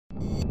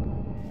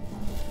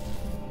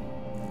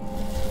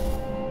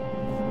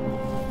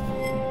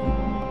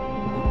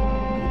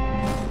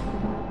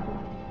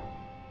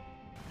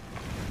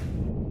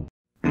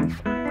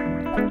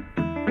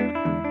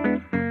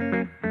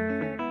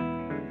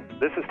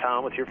This is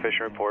Tom with your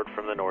fishing report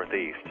from the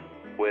Northeast.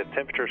 With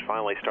temperatures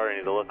finally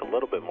starting to look a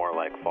little bit more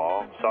like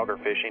fall, sauger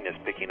fishing is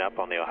picking up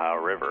on the Ohio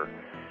River.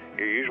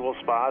 Your usual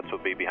spots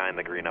would be behind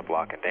the Greenup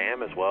Lock and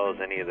Dam, as well as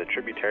any of the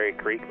tributary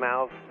creek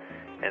mouths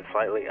and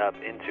slightly up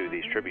into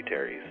these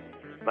tributaries.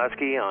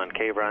 Muskie on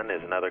Cave Run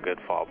is another good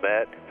fall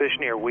bet. Fish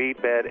near weed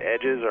bed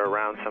edges or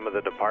around some of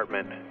the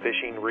department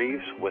fishing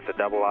reefs with the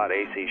double-aught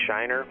AC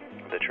shiner.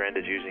 The trend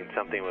is using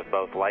something with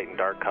both light and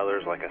dark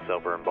colors like a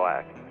silver and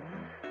black.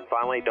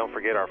 Finally, don't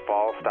forget our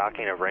fall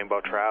stocking of rainbow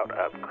trout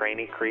up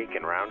Craney Creek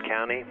in Round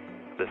County.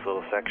 This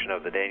little section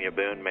of the Daniel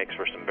Boone makes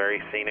for some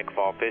very scenic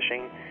fall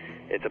fishing.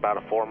 It's about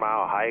a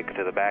 4-mile hike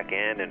to the back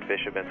end, and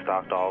fish have been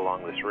stocked all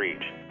along this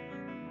reach.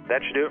 That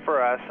should do it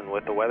for us, and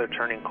with the weather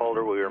turning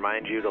colder, we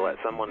remind you to let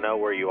someone know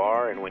where you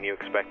are and when you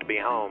expect to be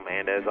home,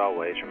 and as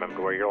always, remember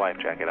to wear your life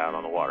jacket out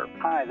on the water.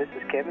 Hi, this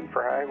is Kevin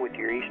Fry with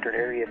your Eastern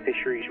Area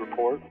Fisheries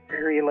Report.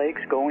 Area lakes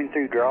going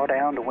through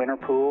drawdown to winter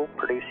pool,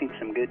 producing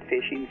some good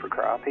fishing for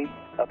crappie.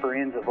 Upper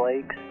ends of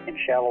lakes in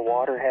shallow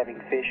water having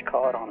fish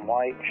caught on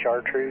white,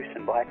 chartreuse,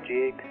 and black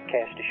jigs,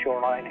 cast to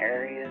shoreline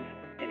areas,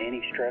 in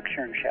any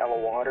structure in shallow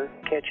water.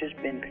 Catch has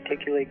been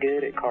particularly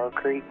good at Carr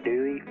Creek,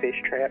 Dewey, Fish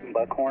Trap, and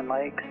Buckhorn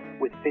Lakes.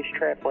 With Fish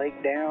Trap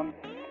Lake down,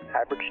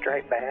 hybrid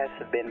striped bass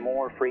have been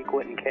more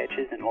frequent in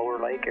catches in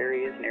lower lake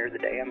areas near the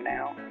dam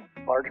now.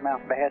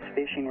 Largemouth bass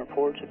fishing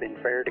reports have been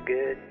fair to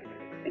good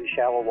in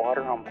shallow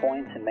water on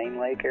points and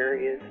main lake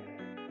areas.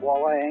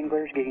 Walleye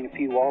anglers getting a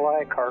few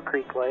walleye at Carr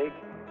Creek Lake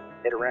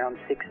at around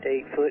 6 to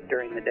 8 foot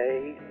during the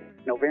day.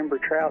 November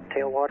trout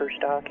tailwater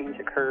stockings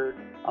occurred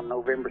on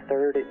November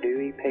 3rd at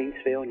Dewey,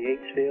 Paintsville, and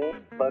Yatesville.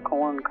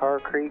 Buckhorn, Carr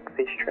Creek,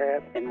 Fish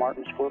Trap, and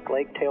Martins Fork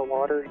Lake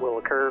tailwaters will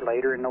occur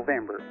later in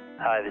November.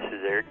 Hi, this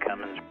is Eric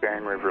Cummins,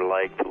 Barren River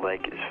Lake. The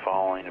lake is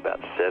falling about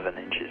 7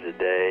 inches a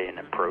day and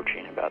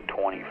approaching about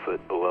 20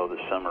 foot below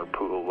the summer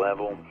pool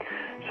level.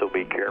 So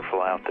be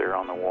careful out there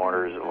on the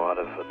water, as a lot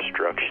of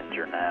obstructions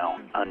are now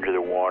under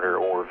the water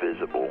or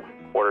visible.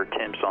 Water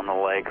temps on the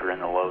lake are in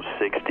the low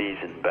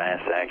 60s, and bass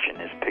action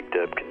has picked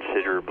up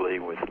considerably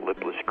with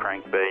lipless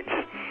crankbaits,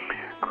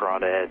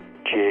 crawdad,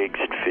 jigs,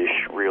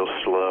 fish real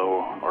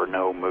slow or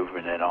no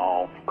movement at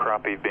all.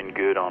 Crappie have been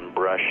good on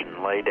brush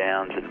and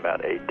laydowns in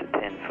about 8 to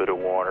 10 foot of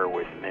water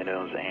with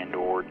minnows and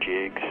or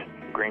jigs.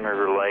 Green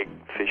River Lake,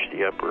 fish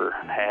the upper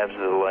halves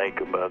of the lake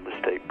above the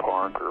state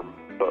park or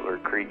Butler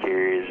Creek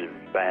areas.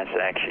 Bass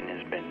action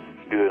has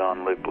been good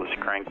on lipless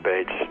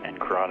crankbaits and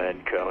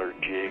crawdad colored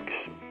jigs.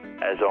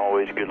 As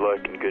always, good luck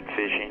and good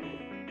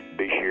fishing.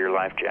 Be sure your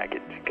life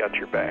jacket's got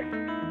your back.